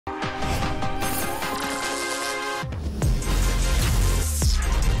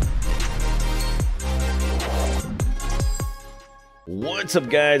What's up,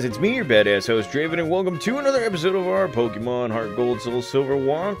 guys? It's me, your badass host, Draven, and welcome to another episode of our Pokemon Heart Gold Soul Silver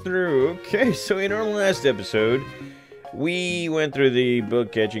walkthrough. Okay, so in our last episode, we went through the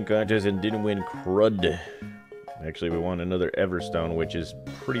book catching contest and didn't win crud. Actually, we won another Everstone, which is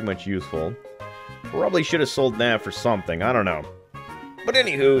pretty much useful. Probably should have sold that for something, I don't know. But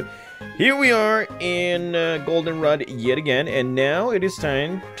anywho, here we are in Goldenrod yet again, and now it is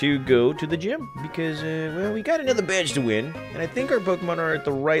time to go to the gym, because, well, we got another badge to win, and I think our Pokemon are at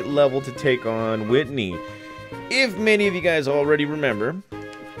the right level to take on Whitney. If many of you guys already remember,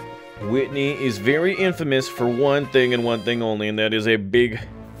 Whitney is very infamous for one thing and one thing only, and that is a big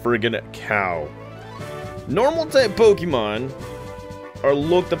friggin' cow. Normal type Pokemon are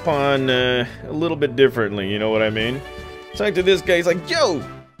looked upon a little bit differently, you know what I mean? Talk to this guy, he's like, yo!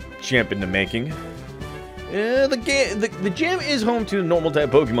 Champ in the making. The gym is home to normal type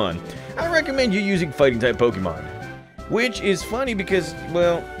Pokemon. I recommend you using fighting type Pokemon. Which is funny because,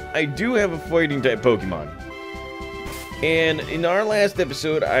 well, I do have a fighting type Pokemon. And in our last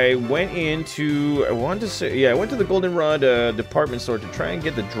episode, I went into, I went to the Goldenrod department store to try and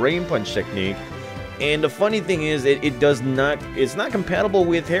get the Drain Punch technique. And the funny thing is, it's not compatible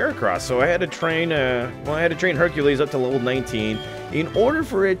with Heracross, so I had to train, I had to train Hercules up to level 19 in order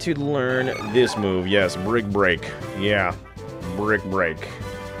for it to learn this move. Yes, Brick Break. Yeah, Brick Break.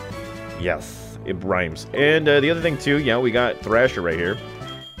 Yes, it rhymes. And the other thing too, yeah, we got Thrasher right here.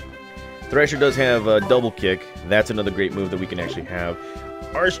 Thrasher does have a double kick. That's another great move that we can actually have.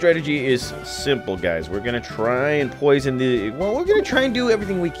 Our strategy is simple, guys. We're going to try and poison the... Well, we're going to try and do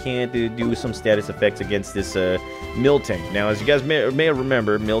everything we can to do some status effects against this Miltank. Now, as you guys may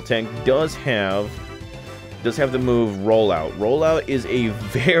remember, Miltank does have the move Rollout. Rollout is a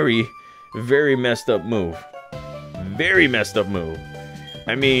very, very messed up move. Very messed up move.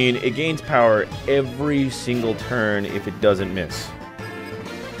 I mean, it gains power every single turn if it doesn't miss.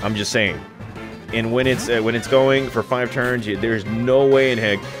 I'm just saying. And when it's going for 5 turns, there's no way in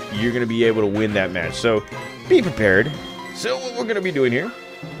heck you're going to be able to win that match. So, be prepared. So, what we're going to be doing here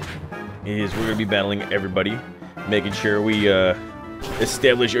is we're going to be battling everybody, making sure we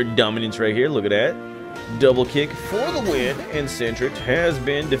establish our dominance right here. Look at that. Double kick for the win, and Centric has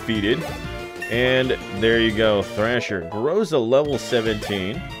been defeated. And there you go. Thrasher grows to level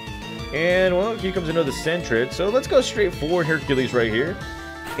 17. And, well, here comes another Centric. So, let's go straight for Hercules right here.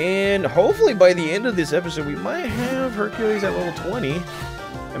 And hopefully by the end of this episode, we might have Hercules at level 20.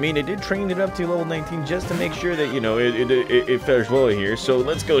 I mean, I did train it up to level 19 just to make sure that, you know, it fares well here. So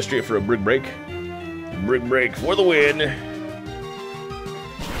let's go straight for a Brick Break. Brick Break for the win.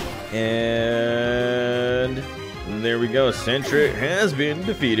 And there we go. Centric has been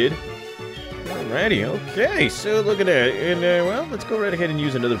defeated. Alrighty, okay. So look at that. And, well, let's go right ahead and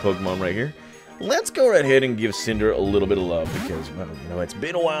use another Pokemon right here. Let's go right ahead and give Cinder a little bit of love because, well, you know, it's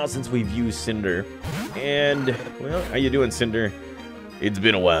been a while since we've used Cinder. And, well, how you doing, Cinder? It's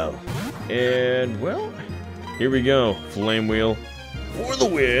been a while. And, well, here we go. Flame Wheel for the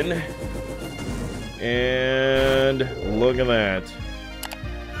win. And look at that.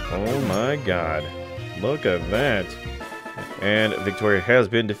 Oh, my God. Look at that. And Victoria has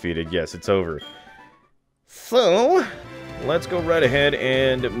been defeated. Yes, it's over. So... let's go right ahead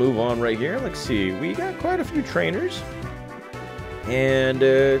and move on right here. Let's see. We got quite a few trainers. And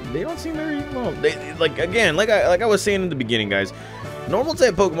they don't seem very well. Like I was saying in the beginning, guys, normal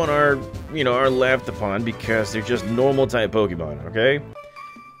type Pokemon are, you know, are laughed upon because they're just normal type Pokemon, okay?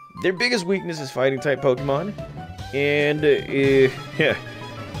 Their biggest weakness is fighting type Pokemon. And yeah,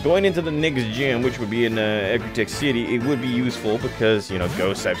 going into the next gym, which would be in Ecruteak City, it would be useful because, you know,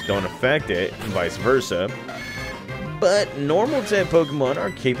 ghost types don't affect it and vice versa. But normal type Pokemon are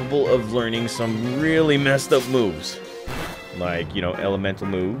capable of learning some really messed up moves. Like, you know, elemental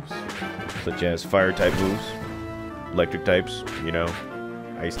moves, such as fire type moves, electric types, you know,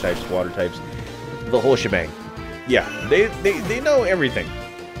 ice types, water types, the whole shebang. Yeah, they know everything.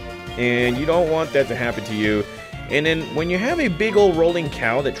 And you don't want that to happen to you. And then when you have a big old rolling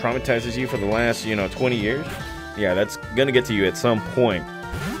cow that traumatizes you for the last, you know, 20 years, yeah, that's gonna get to you at some point.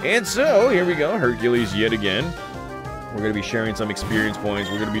 And so, here we go, Hercules yet again. We're going to be sharing some experience points.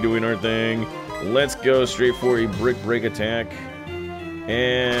 We're going to be doing our thing. Let's go straight for a Brick Break attack.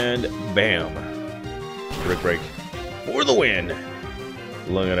 And bam. Brick Break for the win.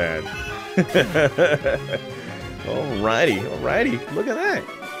 Look at that. Alrighty, alrighty. Look at that.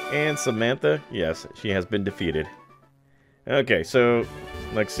 And Samantha, yes, she has been defeated. Okay, so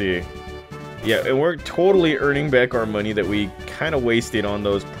let's see. Yeah, and we're totally earning back our money that we kind of wasted on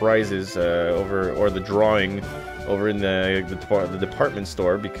those prizes or the drawing over in the department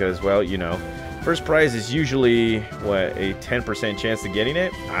store because, well, you know, first prize is usually, what, a 10% chance of getting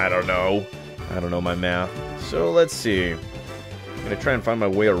it? I don't know. I don't know my math. So let's see. I'm gonna try and find my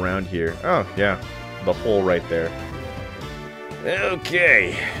way around here. Oh, yeah, the hole right there.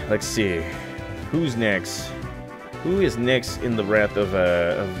 Okay, let's see. Who's next? Who is next in the wrath of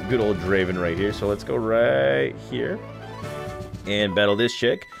good old Draven right here? So let's go right here and battle this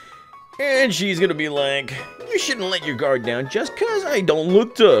chick. And she's gonna be like, you shouldn't let your guard down just cause I don't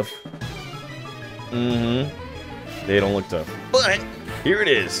look tough. They don't look tough. But here it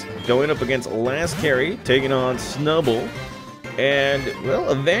is, going up against Last Carry, taking on Snubble. And,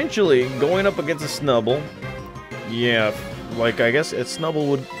 well, eventually going up against a Snubble. Yeah, like, I guess a Snubble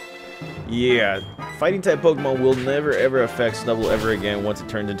would... Yeah, Fighting-type Pokemon will never, ever affect Snubble ever again once it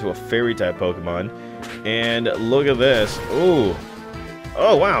turns into a Fairy-type Pokemon. And look at this. Ooh.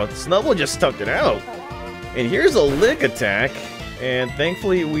 Oh, wow, Snubble just stuck it out. And here's a Lick Attack. And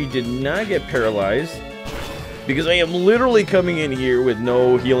thankfully, we did not get paralyzed. Because I am literally coming in here with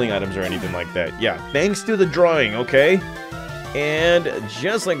no healing items or anything like that. Yeah, thanks to the drawing, okay? And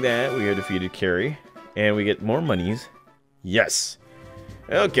just like that, we have defeated Carrie. And we get more monies. Yes.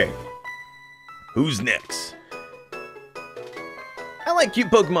 Okay. Who's next? I like cute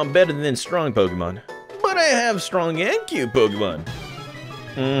Pokemon better than strong Pokemon. But I have strong and cute Pokemon.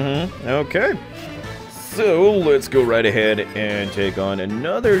 Okay. So, let's go right ahead and take on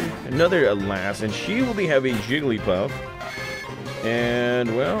another Alas. And she will be having Jigglypuff.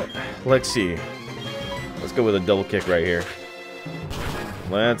 And, well, let's see. Let's go with a double kick right here.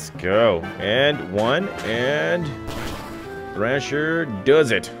 Let's go. And one, and Thrasher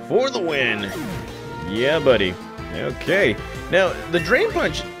does it for the win. Yeah, buddy. Okay. Now, the Drain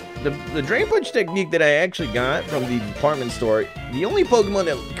Punch, the Drain Punch technique that I actually got from the department store, the only Pokemon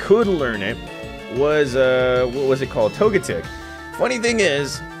that could learn it was, what was it called? Togetic. Funny thing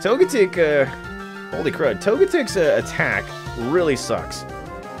is, Togetic, holy crud, Togetic's attack really sucks.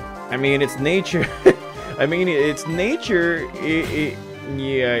 I mean, its nature, its nature,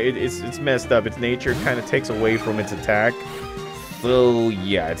 it's messed up. Its nature kind of takes away from its attack. So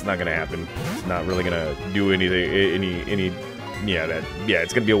yeah, it's not gonna happen. It's not really gonna do anything.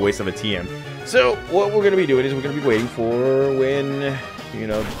 It's gonna be a waste of a TM. So what we're gonna be doing is we're gonna be waiting for when, you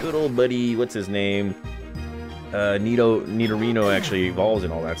know, good old buddy, what's his name, Nidorino actually evolves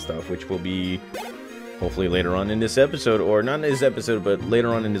and all that stuff, which will be hopefully later on in this episode, or not in this episode, but later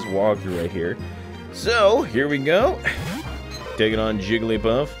on in this walkthrough right here. So here we go. Taking on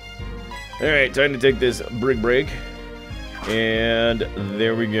Jigglypuff. Alright, time to take this Brick Break. And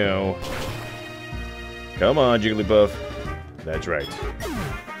there we go. Come on, Jigglypuff. That's right.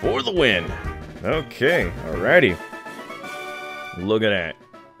 For the win. Okay, alrighty. Look at that.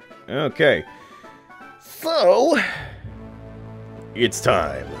 Okay. So, it's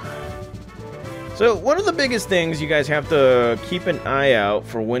time. So, one of the biggest things you guys have to keep an eye out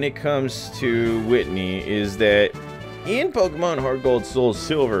for when it comes to Whitney is that in Pokemon Heart Gold, Soul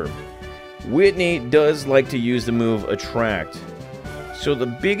Silver, Whitney does like to use the move Attract. So the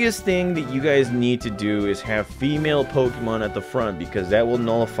biggest thing that you guys need to do is have female Pokemon at the front, because that will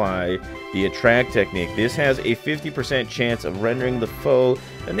nullify the Attract technique. This has a 50% chance of rendering the foe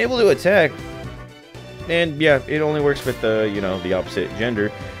unable to attack. And yeah, it only works with the, you know, the opposite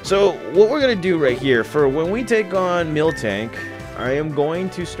gender. So what we're going to do right here, for when we take on Miltank, I am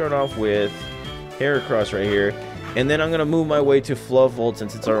going to start off with Heracross right here. And then I'm going to move my way to Fluffvolt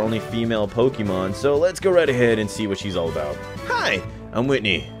since it's our only female Pokemon. So let's go right ahead and see what she's all about. Hi, I'm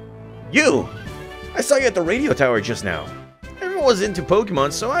Whitney. You! I saw you at the radio tower just now. Everyone was into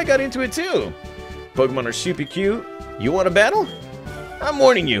Pokemon, so I got into it too. Pokemon are super cute. You want to battle? I'm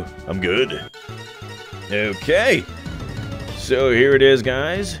warning you, I'm good. Okay. So here it is,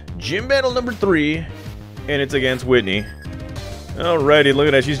 guys. Gym battle number 3. And it's against Whitney. Alrighty, look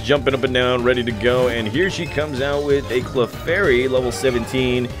at that. She's jumping up and down, ready to go. And here she comes out with a Clefairy, level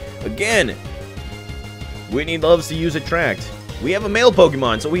 17. Again, Whitney loves to use Attract. We have a male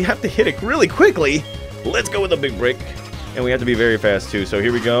Pokemon, so we have to hit it really quickly. Let's go with a Big Brick. And we have to be very fast, too. So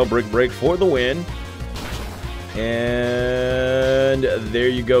here we go. Brick Break for the win. And there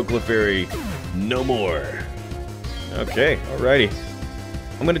you go, Clefairy. No more. Okay, alrighty.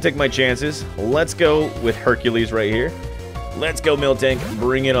 I'm going to take my chances. Let's go with Hercules right here. Let's go, Miltank.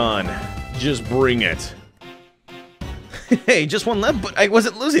 Bring it on. Just bring it. Hey, just one left, but I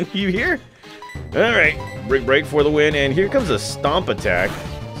wasn't losing. You here? Alright. Brick Break for the win. And here comes a Stomp attack.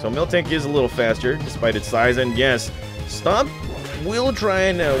 So Miltank is a little faster, despite its size. And yes, Stomp will try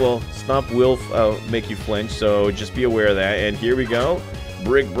and, well, Stomp will make you flinch, so just be aware of that. And here we go.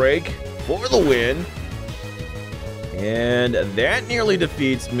 Brick Break for the win. And that nearly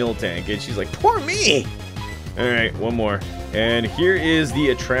defeats Miltank. And she's like, poor me! Alright, one more. And here is the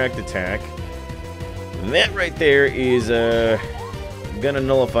Attract attack. That right there is gonna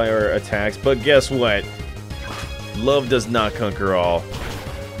nullify our attacks. But guess what? Love does not conquer all.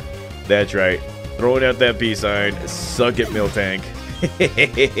 That's right. Throwing out that peace sign. Suck it, Miltank.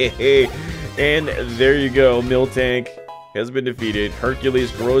 And there you go. Miltank has been defeated.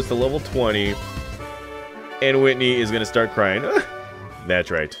 Hercules grows to level 20. And Whitney is gonna start crying. That's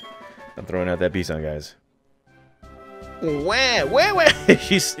right. I'm throwing out that peace sign, guys. Wah.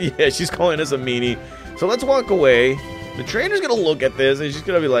 she's calling us a meanie. So let's walk away. The trainer's gonna look at this and she's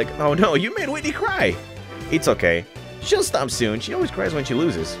gonna be like, oh no, you made Whitney cry. It's okay. She'll stop soon. She always cries when she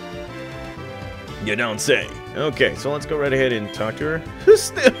loses. You don't say. Okay, so let's go right ahead and talk to her.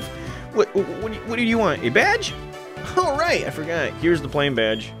 Stiff. What do you want? A badge? All right, I forgot. Here's the plain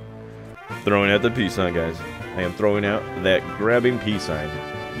badge. Throwing out the peace sign, guys. I am throwing out that grabbing peace sign.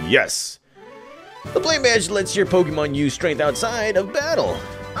 Yes. The plain badge lets your Pokemon use strength outside of battle.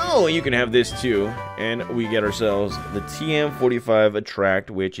 Oh, you can have this too. And we get ourselves the TM45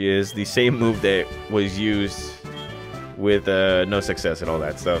 Attract, which is the same move that was used with no success and all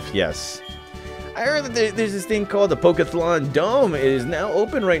that stuff. Yes. I heard that there's this thing called the Pokethlon Dome. It is now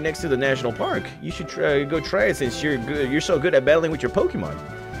open right next to the national park. You should go try it since you're so good at battling with your Pokemon.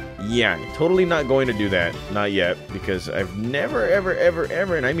 Yeah, totally not going to do that. Not yet, because I've never,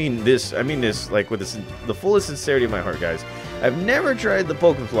 ever, and I mean this like with the fullest sincerity of my heart, guys. I've never tried the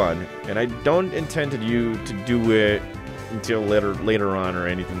Pokethlon, and I don't intend to do it until later on or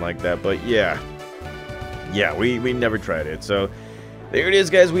anything like that. But yeah, we never tried it. So there it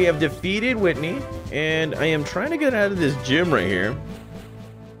is, guys. We have defeated Whitney, and I am trying to get out of this gym right here.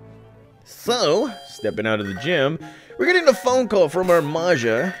 So stepping out of the gym, we're getting a phone call from our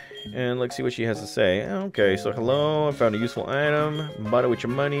Maja. And let's see what she has to say. Okay, so hello, I found a useful item. Bought it with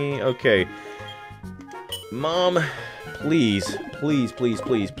your money. Okay. Mom, please,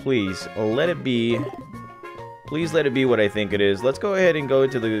 let it be. Please let it be what I think it is. Let's go ahead and go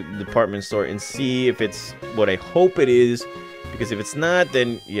into the department store and see if it's what I hope it is. Because if it's not,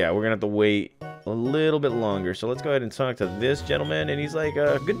 then yeah, we're gonna have to wait a little bit longer. So let's go ahead and talk to this gentleman. And he's like,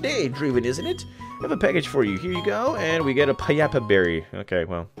 good day, Draven, isn't it? I have a package for you. Here you go. And we get a Payapa berry. Okay,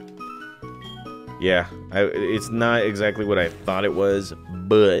 well. Yeah, it's not exactly what I thought it was,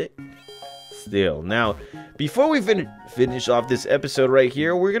 but still. Now, before we finish off this episode right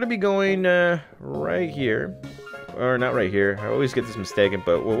here, we're going to be going right here. Or not right here. I always get this mistaken,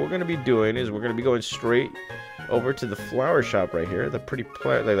 but what we're going to be doing is we're going to be going straight over to the flower shop right here. The pretty,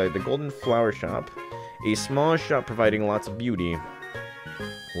 like the golden flower shop. A small shop providing lots of beauty.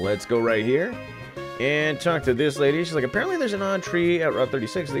 Let's go right here and talk to this lady. She's like, apparently there's an odd tree at Route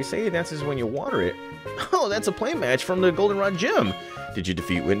 36. They say that's when you water it. Oh, that's a play match from the Goldenrod Gym. Did you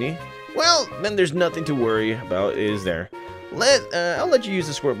defeat Whitney? Well, then there's nothing to worry about, is there? I'll let you use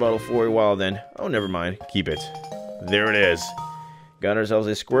the squirt bottle for a while then. Oh, never mind. Keep it. There it is. Got ourselves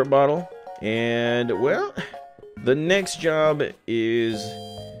a squirt bottle. And, well, the next job is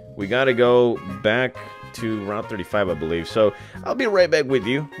we gotta go back to Route 35, I believe. So I'll be right back with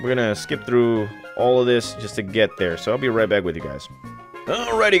you. We're gonna skip through all of this just to get there. So I'll be right back with you guys.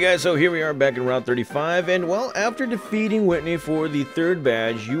 Alrighty, guys. So here we are back in Route 35. And, well, after defeating Whitney for the 3rd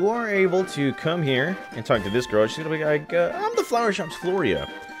badge, you are able to come here and talk to this girl. She's gonna be like, I'm the flower shop's Floria.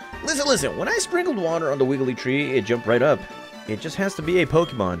 Listen. When I sprinkled water on the wiggly tree, it jumped right up. It just has to be a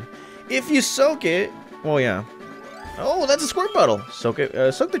Pokemon. If you soak it... Oh, yeah. Oh, that's a squirt bottle. Soak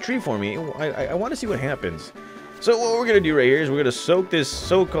it. Soak the tree for me. I want to see what happens. So what we're going to do right here is we're going to soak this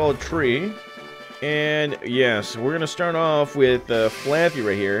so-called tree. And, yes, we're going to start off with Flaffy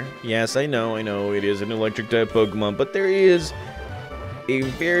right here. Yes, I know, it is an electric-type Pokemon. But there is a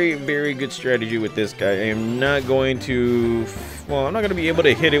very, very good strategy with this guy. I am not going to... Well, I'm not going to be able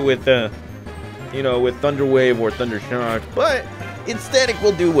to hit it with, with Thunder Wave or Thunder Shock. But instead, it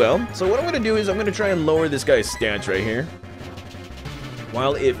will do well. So what I'm going to do is I'm going to try and lower this guy's stats right here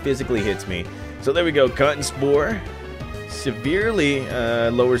while it physically hits me. So there we go. Cotton Spore severely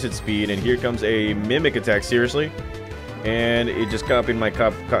lowers its speed, and here comes a Mimic attack, seriously. And it just copied my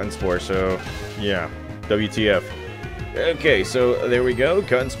Cotton Spore, so yeah, WTF. Okay, so there we go.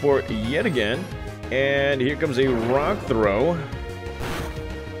 Cotton Spore yet again. And here comes a Rock Throw.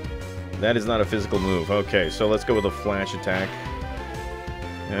 That is not a physical move. Okay, so let's go with a Flash attack.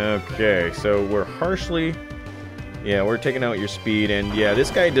 Okay, so we're harshly Yeah, we're taking out your speed, and yeah,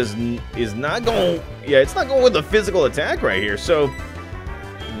 this guy is not going. Yeah, it's not going with the physical attack right here. So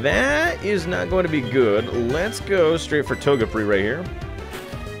that is not going to be good. Let's go straight for Togepi right here.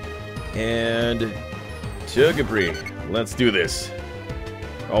 And Togepi, let's do this.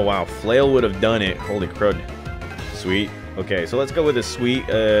 Oh wow, Flail would have done it. Holy crud. Sweet. Okay, so let's go with a sweet,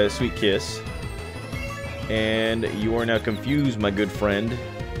 sweet kiss. And you are now confused, my good friend.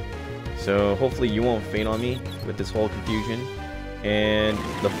 So hopefully you won't faint on me with this whole confusion. And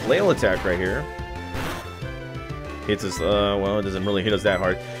the Flail attack right here hits us, well, it doesn't really hit us that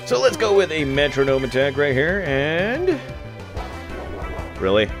hard. So let's go with a Metronome attack right here, and...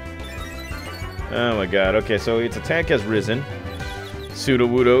 Really? Oh my god, okay, so its attack has risen.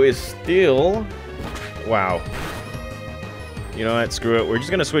 Sudowoodo is still... Wow. You know what, screw it. We're just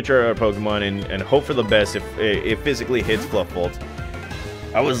gonna switch our Pokemon and hope for the best if it physically hits Fluffbolt.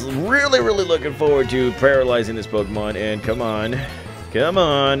 I was really looking forward to paralyzing this Pokemon, and come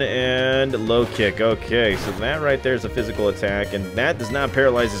on, and low kick. Okay, so that right there is a physical attack, and that does not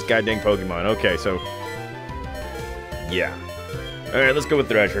paralyze this goddamn Pokemon. Okay, so yeah. All right, let's go with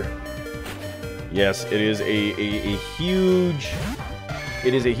Thrasher. Yes, it is a huge.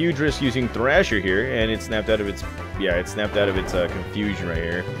 It is a huge risk using Thrasher here, and it snapped out of its confusion right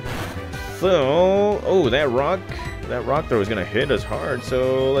here. So, oh, that rock throw is gonna hit us hard.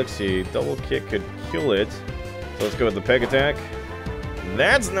 So let's see, double kick could kill it. So let's go with the Peg attack.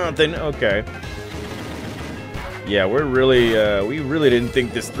 That's nothing. Okay. Yeah, we really didn't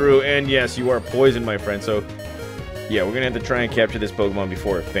think this through. And yes, you are poisoned, my friend. So yeah, we're gonna have to try and capture this Pokemon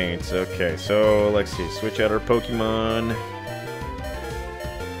before it faints. Okay, so let's see, switch out our Pokemon.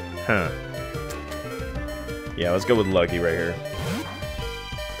 Huh. Yeah, let's go with Lucky right here.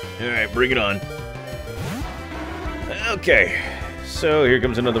 Alright, bring it on. Okay, so here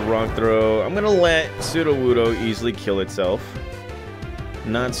comes another rock throw. I'm gonna let Sudowoodo easily kill itself.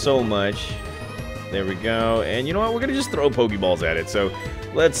 Not so much. There we go. And you know what? We're gonna just throw Pokeballs at it. So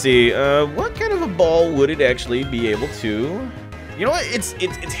let's see. What kind of a ball would it actually be able to? You know what? It's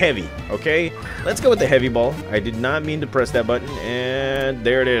heavy. Okay, let's go with the heavy ball. I did not mean to press that button, and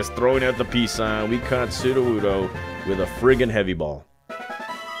there it is, throwing out the peace sign. We caught Sudowoodo with a friggin' heavy ball.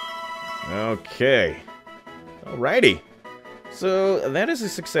 Okay. Alrighty. So that is a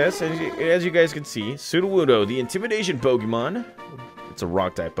success, as you guys can see. Sudowoodo, the Intimidation Pokemon. It's a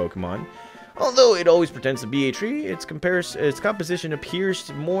Rock-type Pokemon. Although it always pretends to be a tree, its composition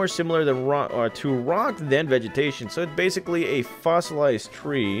appears more similar to rock than vegetation. So it's basically a fossilized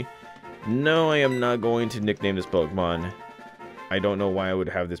tree. No, I am not going to nickname this Pokemon. I don't know why I would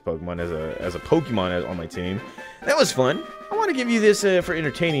have this Pokemon as a Pokemon on my team. That was fun. I want to give you this for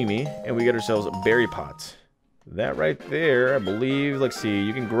entertaining me, and we got ourselves a berry pot. That right there, I believe. Let's see.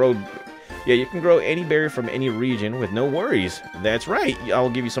 You can grow. Yeah, you can grow any berry from any region with no worries. That's right. I'll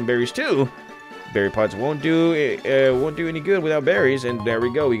give you some berries too. Berry pots won't do any good without berries. And there we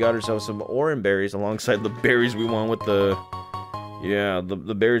go. We got ourselves some orange berries alongside the berries we want with the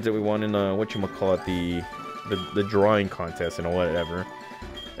berries that we want in whatchamacallit, the drawing contest and whatever.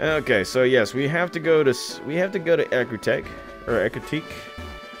 Okay, so yes, we have to go to Ecruteak.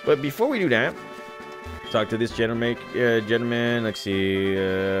 But before we do that, talk to this gentleman. Let's see.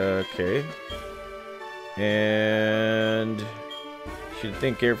 Okay. And should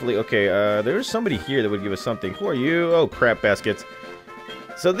think carefully. Okay, there's somebody here that would give us something. Who are you? Oh, crap baskets.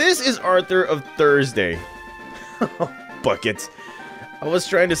 So this is Arthur of Thursday. Buckets. I was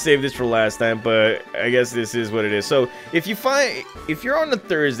trying to save this for last time, but I guess this is what it is. So if you're on a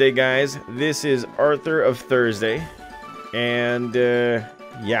Thursday, guys, this is Arthur of Thursday, and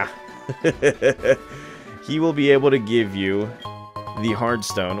yeah. He will be able to give you the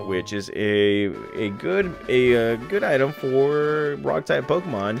Hardstone, which is a good item for Rock-type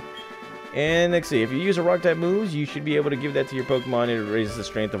Pokemon. And let's see, if you use a Rock-type moves, you should be able to give that to your Pokemon, and it raises the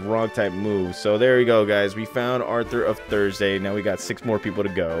strength of Rock-type moves. So there we go, guys. We found Arthur of Thursday. Now we got 6 more people to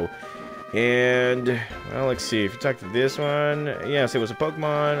go. And, well, let's see. If you talk to this one, yes, it was a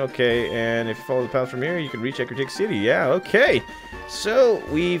Pokemon. Okay, and if you follow the path from here, you can reach Ecruteak City. Yeah, okay. So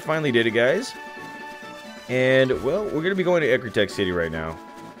we finally did it, guys. And, well, we're going to be going to Ecruteak City right now.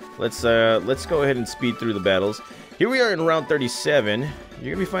 Let's go ahead and speed through the battles. Here we are in round 37.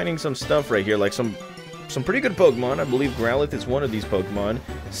 You're going to be finding some stuff right here, like some pretty good Pokemon. I believe Growlithe is one of these Pokemon.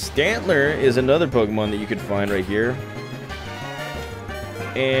 Stantler is another Pokemon that you could find right here.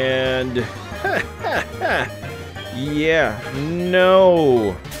 And, yeah,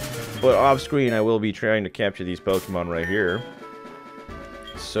 no. But off screen, I will be trying to capture these Pokemon right here.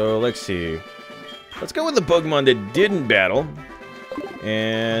 So, let's see. Let's go with the Pokemon that didn't battle.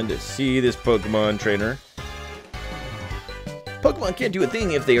 And see this Pokemon trainer. Pokemon can't do a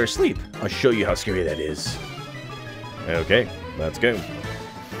thing if they are asleep. I'll show you how scary that is. Okay, let's go.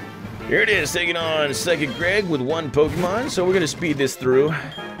 Here it is, taking on Psychic Greg with 1 Pokemon. So we're going to speed this through.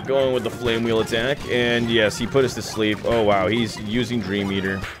 Going with the Flame Wheel attack. And yes, he put us to sleep. Oh, wow, he's using Dream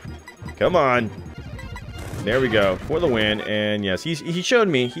Eater. Come on. There we go, for the win. And yes, he showed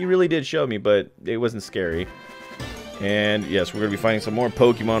me. He really did show me, but it wasn't scary. And yes, we're going to be fighting some more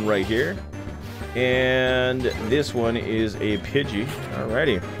Pokemon right here. And this one is a Pidgey.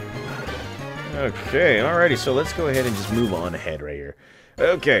 Alrighty. Okay, alrighty, so let's go ahead and just move on ahead right here.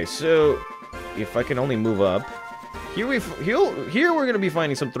 Okay, so if I can only move up. Here we're going to be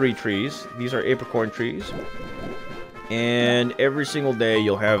finding some 3 trees. These are apricorn trees. And every single day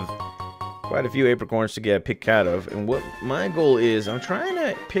you'll have quite a few apricorns to get picked out of. And what my goal is, I'm trying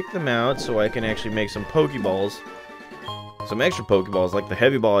to pick them out so I can actually make some Pokeballs. Some extra Pokeballs, like the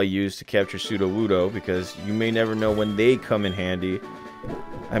Heavy Ball I used to capture Sudowoodo, because you may never know when they come in handy.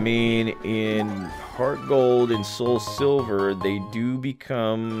 I mean, in Heart Gold and Soul Silver, they do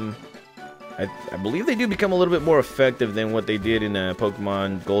become... I believe they do become a little bit more effective than what they did in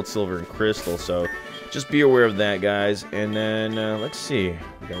Pokemon Gold, Silver, and Crystal, so just be aware of that, guys. And then, let's see.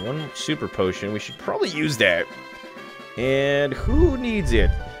 We got 1 Super Potion. We should probably use that. And who needs it?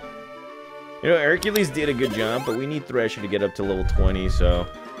 You know, Hercules did a good job, but we need Thresher to get up to level 20, so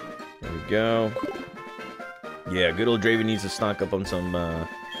there we go. Yeah, good old Draven needs to stock up on some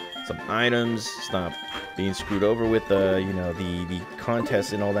items, stop being screwed over with, you know, the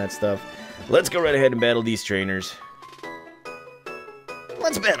contests and all that stuff. Let's go right ahead and battle these trainers.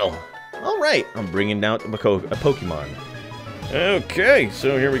 Let's battle! Alright, I'm bringing out a Pokemon. Okay,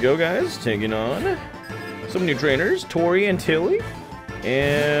 so here we go, guys. Taking on some new trainers, Tori and Tilly.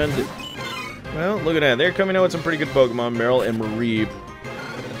 And, well, look at that. They're coming out with some pretty good Pokemon, Meryl and Mareep.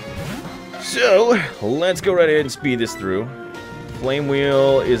 So, let's go right ahead and speed this through. Flame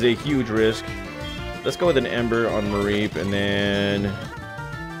Wheel is a huge risk. Let's go with an Ember on Mareep, and then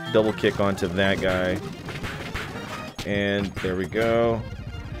double kick onto that guy. And there we go.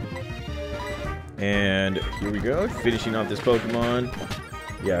 And here we go, finishing off this Pokemon.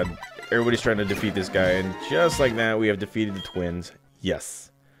 Yeah, everybody's trying to defeat this guy, and just like that, we have defeated the twins.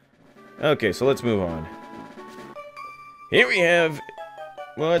 Yes. Okay, so let's move on. Here we have...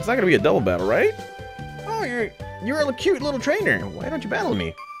 Well, it's not going to be a double battle, right? Oh, you're a cute little trainer. Why don't you battle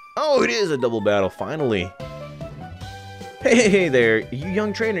me? Oh, it is a double battle, finally. Hey there, you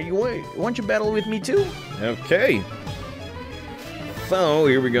young trainer. You want you battle with me too? Okay. So,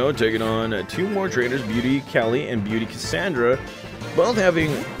 here we go, taking on 2 more trainers, Beauty Callie and Beauty Cassandra. Both having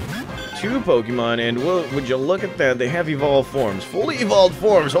 2 Pokemon, and would you look at that, they have evolved forms. Fully evolved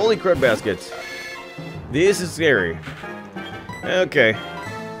forms, holy crud baskets. This is scary. Okay.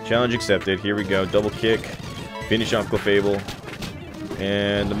 Challenge accepted. Here we go. Double kick. Finish off Clefable.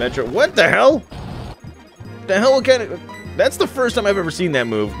 And the Metro. What the hell? The hell? What kind of... That's the first time I've ever seen that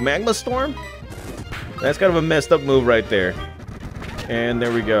move. Magma Storm? That's kind of a messed up move right there. And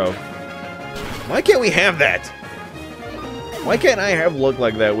there we go. Why can't we have that? Why can't I have look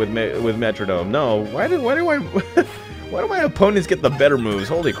like that with Metrodome? No. Why do my opponents get the better moves?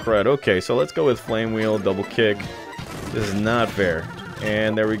 Holy crud. Okay, so let's go with Flame Wheel. Double kick. This is not fair.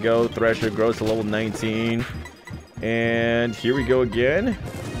 And there we go. Thresher grows to level 19. And here we go again.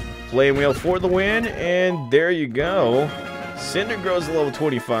 Flame Wheel for the win. And there you go. Cinder grows to level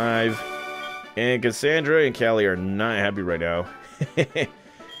 25. And Cassandra and Callie are not happy right now.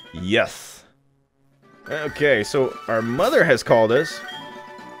 Yes. Okay, so our mother has called us.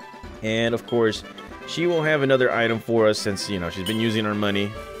 And of course, she will have another item for us since, you know, she's been using our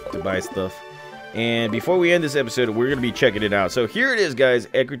money to buy stuff. And before we end this episode, we're going to be checking it out. So here it is, guys,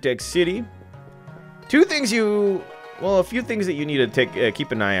 Ecrotech City. A few things that you need to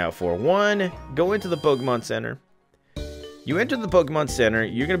keep an eye out for. 1, go into the Pokemon Center. You enter the Pokemon Center,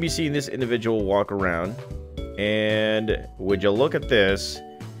 you're going to be seeing this individual walk around. And would you look at this?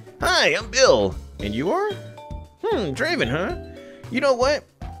 Hi, I'm Bill. And you are? Draven, huh? You know what?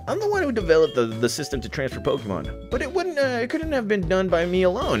 I'm the one who developed the system to transfer Pokemon. But it couldn't have been done by me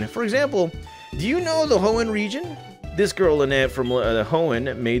alone. For example, do you know the Hoenn region? This girl, Lynette from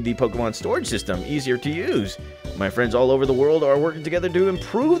Hoenn, made the Pokemon storage system easier to use. My friends all over the world are working together to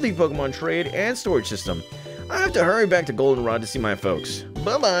improve the Pokemon trade and storage system. I have to hurry back to Goldenrod to see my folks.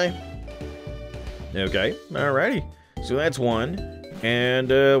 Bye-bye. Okay, alrighty. So that's 1. And,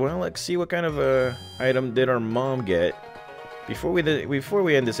 well, let's see what kind of item did our mom get. Before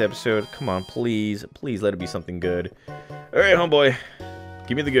we end this episode, come on, please let it be something good. Alright, homeboy.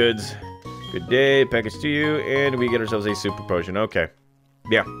 Give me the goods. Good day, package to you, and we get ourselves a super potion. Okay.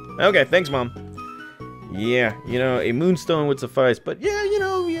 Yeah. Okay, thanks, Mom. yeah, you know, a moonstone would suffice. But yeah, you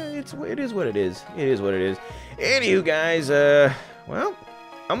know, yeah, it is what it is. It is what it is. Anywho, guys, well,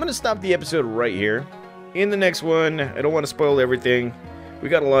 I'm gonna stop the episode right here. In the next one, I don't want to spoil everything. We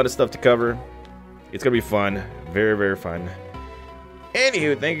got a lot of stuff to cover. It's gonna be fun, very, very fun.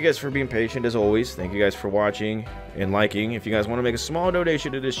 Anywho, thank you guys for being patient as always. Thank you guys for watching and liking. If you guys want to make a small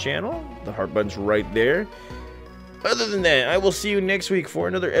donation to this channel, the heart button's right there. Other than that, I will see you next week for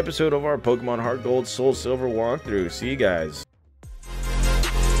another episode of our Pokemon Heart Gold Soul Silver walkthrough. See you guys.